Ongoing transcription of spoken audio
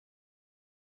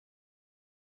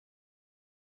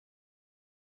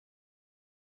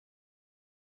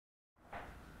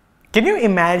Can you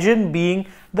imagine being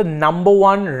the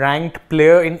 #1 ranked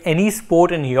player in any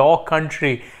sport in your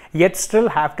country, yet still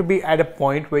have to be at a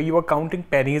point where you are counting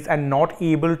pennies and not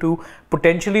able to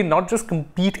potentially not just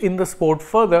compete in the sport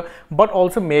further, but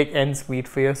also make ends meet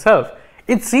for yourself?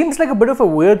 It seems like a bit of a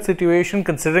weird situation,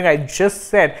 considering I just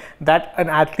said that an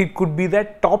athlete could be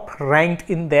that top ranked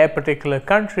in their particular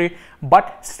country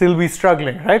but still be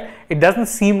struggling, right? It doesn't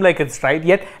seem like it's right,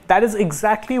 yet that is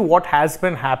exactly what has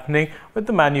been happening with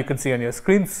the man you can see on your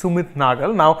screen, Sumit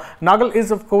Nagal. Now, Nagal is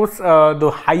of course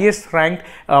the highest ranked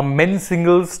men's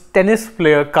singles tennis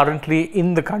player currently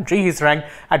in the country. He's ranked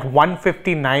at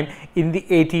 159 in the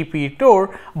ATP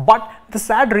tour, but the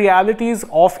sad realities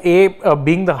of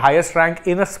being the highest rank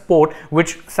in a sport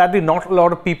which sadly not a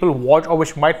lot of people watch, or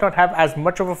which might not have as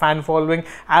much of a fan following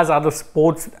as other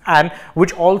sports, and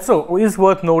which also is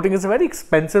worth noting is a very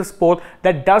expensive sport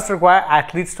that does require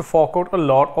athletes to fork out a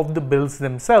lot of the bills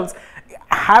themselves,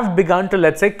 have begun to,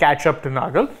 let's say, catch up to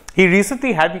Nagal. He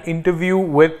recently had an interview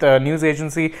with news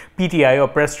agency PTI, or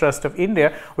Press Trust of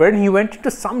India, wherein he went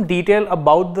into some detail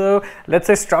about the, let's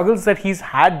say, struggles that he's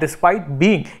had despite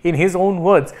being, in his own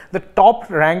words, the top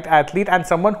ranked athlete and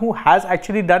someone who has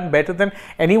actually done better than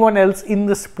anyone else in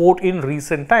the sport in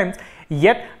recent times.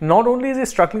 Yet, not only is he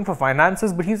struggling for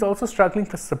finances, but he's also struggling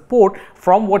for support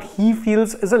from what he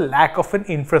feels is a lack of an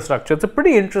infrastructure. It's a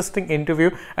pretty interesting interview,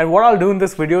 and what I'll do in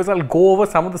this video is I'll go over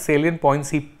some of the salient points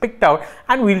he picked out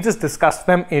and we'll just discuss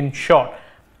them in short.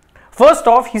 First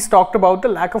off, he's talked about the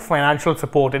lack of financial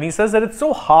support, and he says that it's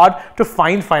so hard to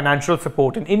find financial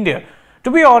support in India.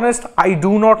 To be honest, I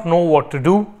do not know what to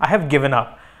do. I have given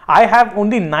up. I have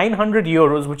only 900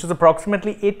 euros, which is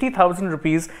approximately 80,000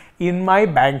 rupees in my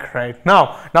bank right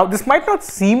now. Now, this might not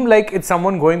seem like it's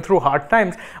someone going through hard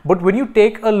times, but when you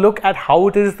take a look at how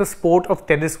it is the sport of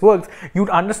tennis works, you'd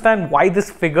understand why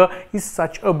this figure is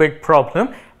such a big problem.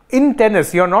 In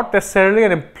tennis, you're not necessarily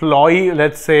an employee,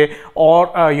 let's say,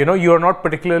 or you're not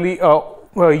particularly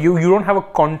you don't have a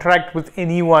contract with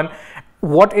anyone.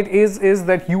 What it is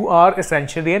that you are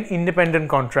essentially an independent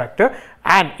contractor,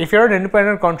 and if you're an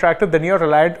independent contractor, then you're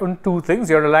reliant on two things.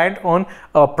 You're reliant on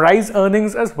prize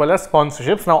earnings as well as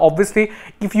sponsorships. Now, obviously,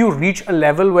 if you reach a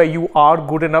level where you are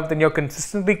good enough, then you're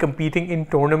consistently competing in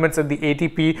tournaments at the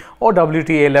ATP or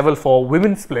WTA level for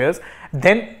women's players,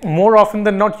 then more often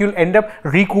than not, you'll end up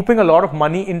recouping a lot of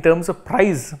money in terms of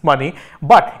prize money,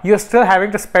 but you're still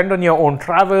having to spend on your own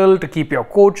travel to keep your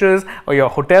coaches or your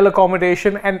hotel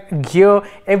accommodation and gear,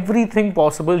 everything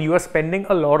possible you are spending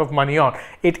a lot of money on.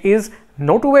 It is,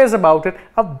 no two ways about it,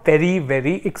 a very,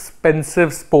 very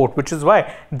expensive sport, which is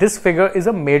why this figure is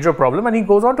a major problem. And he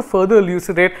goes on to further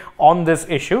elucidate on this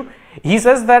issue. He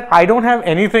says that I don't have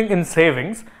anything in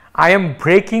savings. I am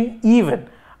breaking even.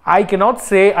 I cannot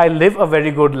say I live a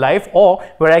very good life, or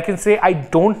where I can say I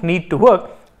don't need to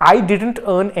work. I didn't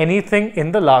earn anything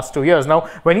in the last 2 years. Now,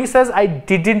 when he says I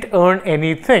didn't earn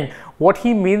anything, what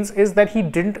he means is that he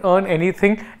didn't earn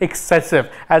anything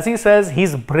excessive. As he says,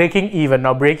 he's breaking even.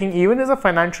 Now, breaking even is a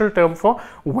financial term for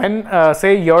when,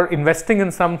 say, you're investing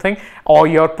in something or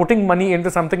you're putting money into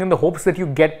something in the hopes that you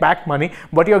get back money,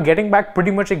 but you're getting back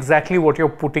pretty much exactly what you're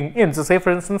putting in. So, say,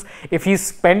 for instance, if he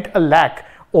spent a lakh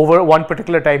over one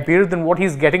particular time period, then what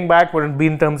he's getting back, would it be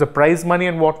in terms of prize money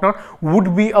and whatnot,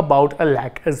 would be about a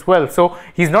lakh as well. So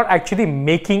he's not actually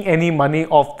making any money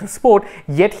off the sport,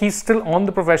 yet he's still on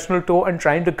the professional tour and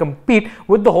trying to compete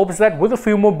with the hopes that with a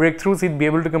few more breakthroughs, he'd be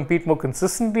able to compete more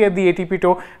consistently at the ATP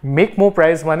tour, make more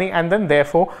prize money, and then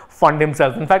therefore fund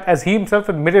himself. In fact, as he himself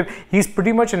admitted, he's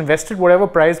pretty much invested whatever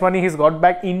prize money he's got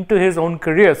back into his own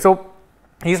career. So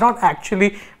he's not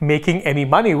actually making any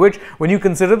money, which, when you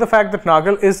consider the fact that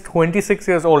Nagal is 26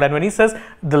 years old, and when he says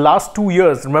the last 2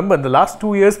 years, remember, in the last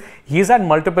 2 years, he's had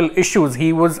multiple issues.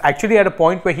 He was actually at a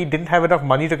point where he didn't have enough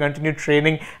money to continue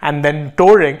training and then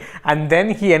touring, and then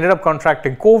he ended up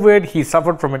contracting COVID. He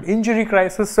suffered from an injury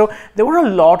crisis. So there were a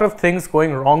lot of things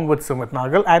going wrong with Sumit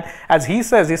Nagal, and as he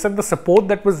says, he said the support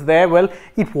that was there, well,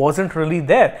 it wasn't really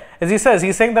there. As he says,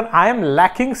 he's saying that I am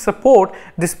lacking support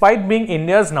despite being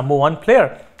India's #1 player.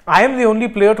 I am the only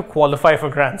player to qualify for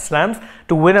Grand Slams,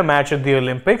 to win a match at the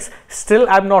Olympics. Still,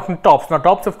 I'm not in tops. Now,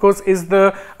 tops, of course, is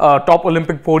the top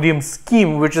Olympic podium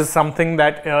scheme, which is something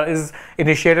that is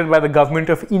initiated by the government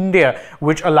of India,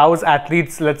 which allows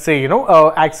athletes, let's say,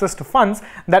 access to funds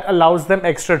that allows them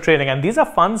extra training. And these are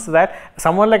funds that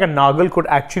someone like a Nagal could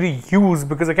actually use,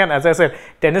 because again, as I said,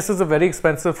 tennis is a very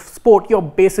expensive sport. You're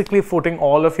basically footing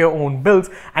all of your own bills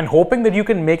and hoping that you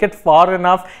can make it far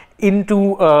enough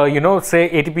into say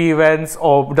ATP events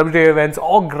or WTA events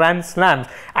or Grand Slams.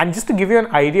 And just to give you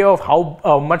an idea of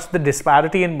how much the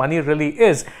disparity in money really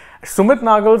is, Sumit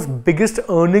Nagal's biggest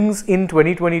earnings in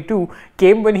 2022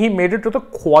 came when he made it to the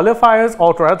qualifiers,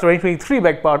 or rather 2023,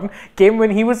 beg pardon, came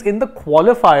when he was in the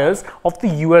qualifiers of the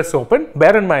US Open.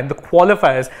 Bear in mind, the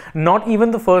qualifiers, not even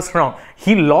the first round.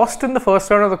 He lost in the first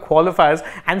round of the qualifiers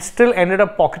and still ended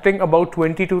up pocketing about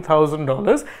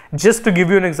 $22,000. Just to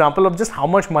give you an example of just how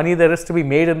much money there is to be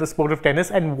made in the sport of tennis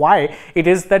and why it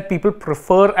is that people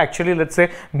prefer actually, let's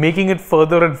say, making it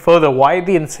further and further. Why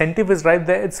the incentive is right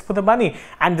there, it's for the money.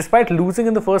 And despite losing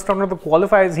in the first round of the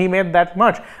qualifiers, he made that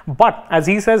much. But as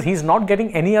he says, he's not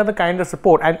getting any other kind of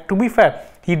support. And to be fair,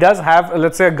 he does have,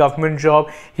 let's say, a government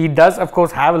job. He does, of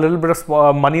course, have a little bit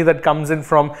of money that comes in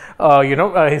from,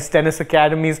 his tennis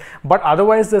academies. But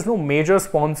otherwise, there's no major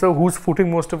sponsor who's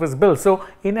footing most of his bills. So,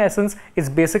 in essence, it's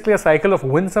basically a cycle of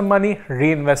win some money,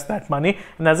 reinvest that money.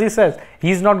 And as he says,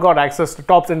 he's not got access to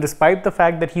tops. And despite the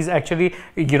fact that he's actually,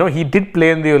 he did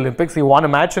play in the Olympics. He won a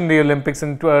match in the Olympics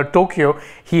in Tokyo.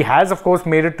 He has, of course,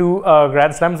 made it to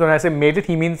Grand Slams. When I say made it,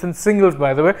 he means in singles,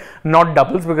 by the way, not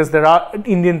doubles, because there are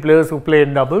Indian players who play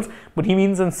in doubles, but he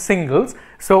means in singles.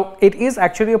 So it is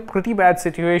actually a pretty bad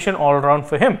situation all around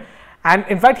for him. And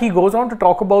in fact, he goes on to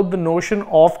talk about the notion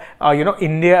of,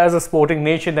 India as a sporting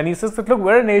nation. Then he says that, look,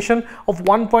 we're a nation of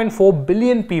 1.4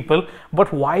 billion people,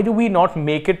 but why do we not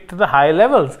make it to the high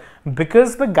levels?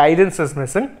 Because the guidance is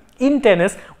missing. In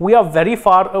tennis, we are very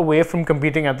far away from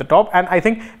competing at the top, and I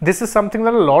think this is something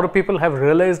that a lot of people have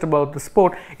realized about the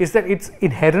sport, is that it's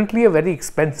inherently a very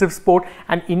expensive sport,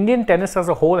 and Indian tennis as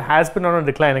a whole has been on a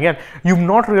decline. Again, you've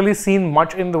not really seen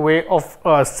much in the way of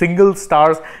single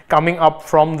stars coming up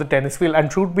from the tennis field,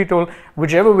 and truth be told,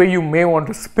 whichever way you may want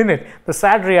to spin it, the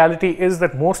sad reality is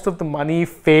that most of the money,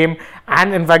 fame,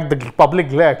 and in fact the public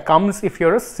glare comes if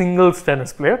you're a singles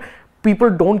tennis player.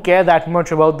 People don't care that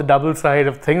much about the double side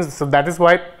of things. So that is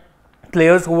why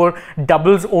players who are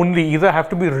doubles only either have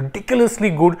to be ridiculously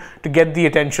good to get the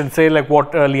attention, say like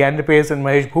what Leander Paes and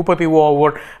Mahesh Bhupati were,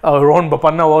 what Rohan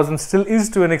Bopanna was and still is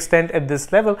to an extent at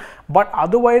this level. But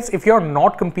otherwise, if you're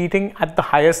not competing at the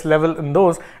highest level in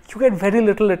those, you get very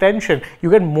little attention. You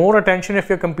get more attention if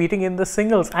you're competing in the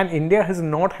singles, and India has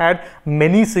not had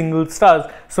many single stars.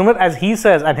 Sumit, as he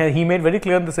says, and he made very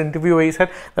clear in this interview where he said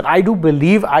that I do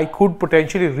believe I could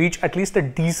potentially reach at least a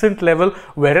decent level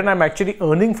wherein I'm actually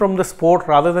earning from the sport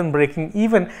rather than breaking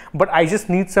even, but I just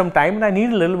need some time and I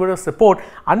need a little bit of support.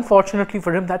 Unfortunately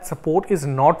for him, that support is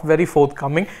not very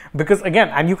forthcoming, because again,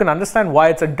 and you can understand why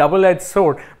it's a double-edged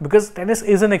sword, because tennis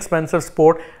is an expensive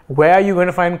sport. Where are you going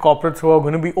to find corporates who are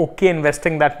going to be okay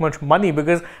investing that much money?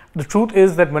 Because the truth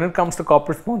is that when it comes to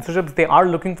corporate sponsorships, they are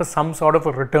looking for some sort of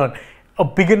a return. A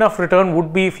big enough return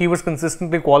would be if he was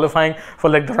consistently qualifying for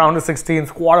like the round of 16s,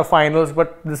 quarterfinals,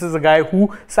 but this is a guy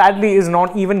who sadly is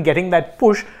not even getting that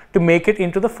push to make it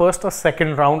into the first or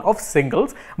second round of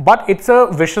singles. But it's a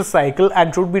vicious cycle,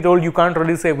 and truth be told, you can't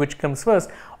really say which comes first.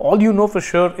 All you know for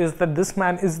sure is that this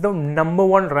man is the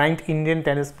 #1 ranked Indian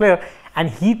tennis player, and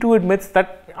he too admits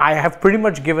that I have pretty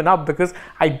much given up because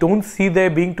I don't see there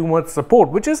being too much support,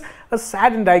 which is a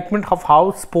sad indictment of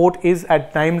how sport is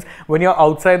at times when you're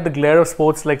outside the glare of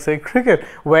sports like, say, cricket,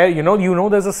 where you know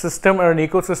there's a system or an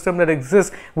ecosystem that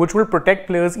exists which will protect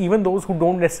players, even those who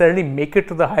don't necessarily make it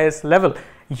to the highest level.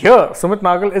 Here, Sumit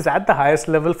Nagal is at the highest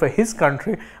level for his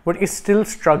country, but is still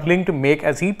struggling to make,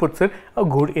 as he puts it, a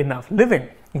good enough living.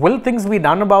 Will things be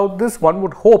done about this? One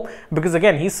would hope, because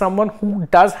again, he's someone who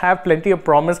does have plenty of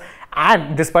promise,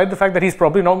 and despite the fact that he's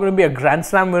probably not going to be a Grand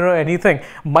Slam winner or anything,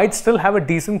 might still have a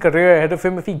decent career ahead of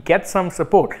him if he gets some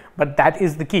support. But that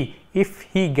is the key, if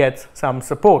he gets some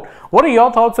support. What are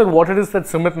your thoughts on what it is that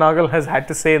Sumit Nagal has had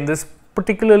to say in this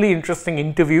particularly interesting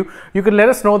interview? You can let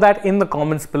us know that in the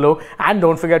comments below, and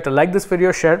don't forget to like this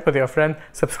video, share it with your friend,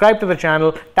 subscribe to the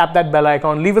channel, tap that bell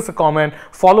icon, leave us a comment,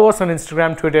 follow us on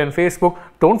Instagram, Twitter and Facebook.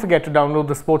 Don't forget to download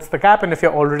the SportsTak app, and if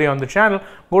you're already on the channel,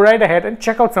 go right ahead and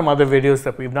check out some other videos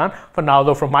that we've done. For now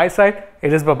though, from my side,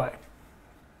 it is bye-bye.